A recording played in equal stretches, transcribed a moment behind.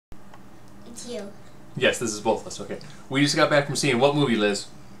It's you. Yes, this is both of us. Okay. We just got back from seeing what movie, Liz?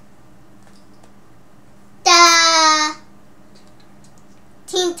 The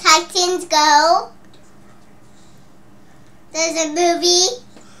Teen Titans Go. There's a movie.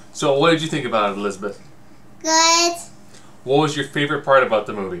 So, what did you think about it, Elizabeth? Good. What was your favorite part about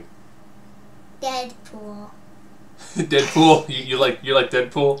the movie? Deadpool. Deadpool. You like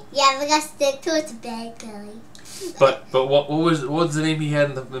Deadpool? Yeah, because Deadpool's a bad guy. But what was the name he had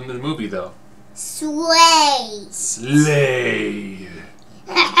in the movie though? Sway. Slade.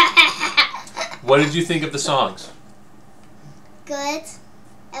 What did you think of the songs? Good.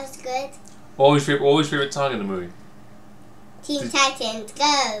 That was good. What was your favorite song in the movie? Teen Titans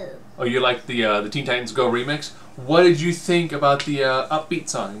Go. Oh, you liked the Teen Titans Go remix. What did you think about the upbeat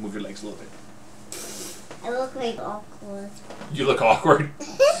song? Move your legs a little bit. I look like awkward. You look awkward.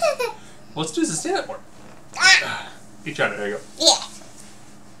 Let's do this stand up more. Get you on it. There you go. Yeah.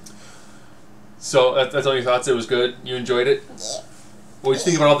 So that's all your thoughts. It was good. You enjoyed it. Yeah. What did you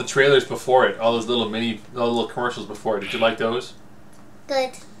think about all the trailers before it? All those little little commercials before it. Did you like those?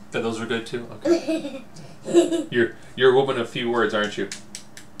 Good. That those were good too. Okay. You're a woman of few words, aren't you?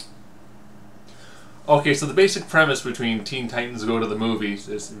 Okay, so the basic premise between Teen Titans Go to the movies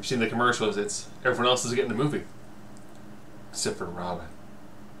is, you've seen the commercials, it's everyone else is getting the movie. Except for Robin.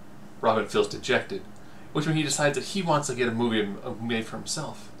 Robin feels dejected, which means he decides that he wants to get a movie made for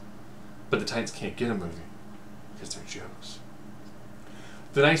himself. But the Titans can't get a movie, because they're Joes.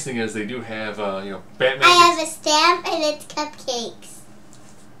 The nice thing is they do have, Batman... I have a stamp and it's cupcakes.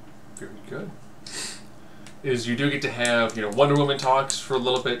 Very good. Is you do get to have, Wonder Woman talks for a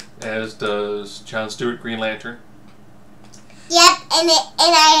little bit, as does John Stewart, Green Lantern. Yep, and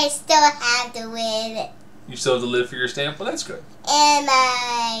I still have the lid. You still have to live for your stamp? Well, that's good. And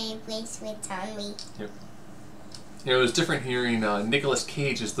my bracelet's on me. Yep. It was different hearing Nicolas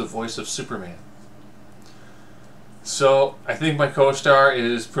Cage as the voice of Superman. So, I think my co-star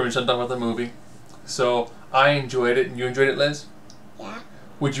is pretty much done with the movie. So, I enjoyed it, and you enjoyed it, Liz? Yeah.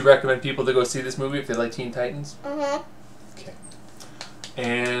 Would you recommend people to go see this movie if they like Teen Titans? Mm-hmm. Okay.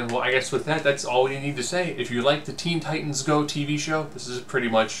 And, well, I guess with that, that's all we need to say. If you like the Teen Titans Go TV show, this is pretty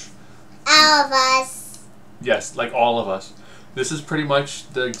much... All of us. Yes, like all of us. This is pretty much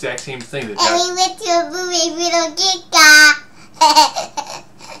the exact same thing. And we went to a movie, we don't get got.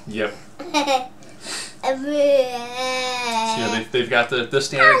 Yep. So, they've got the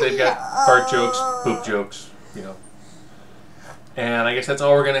standard, they've got fart jokes, poop jokes, And I guess that's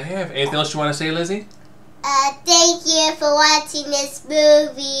all we're going to have. Anything else you want to say, Lizzie? Thank you for watching this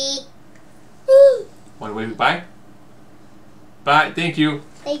movie. Want to wave bye? Bye. Thank you.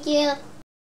 Thank you.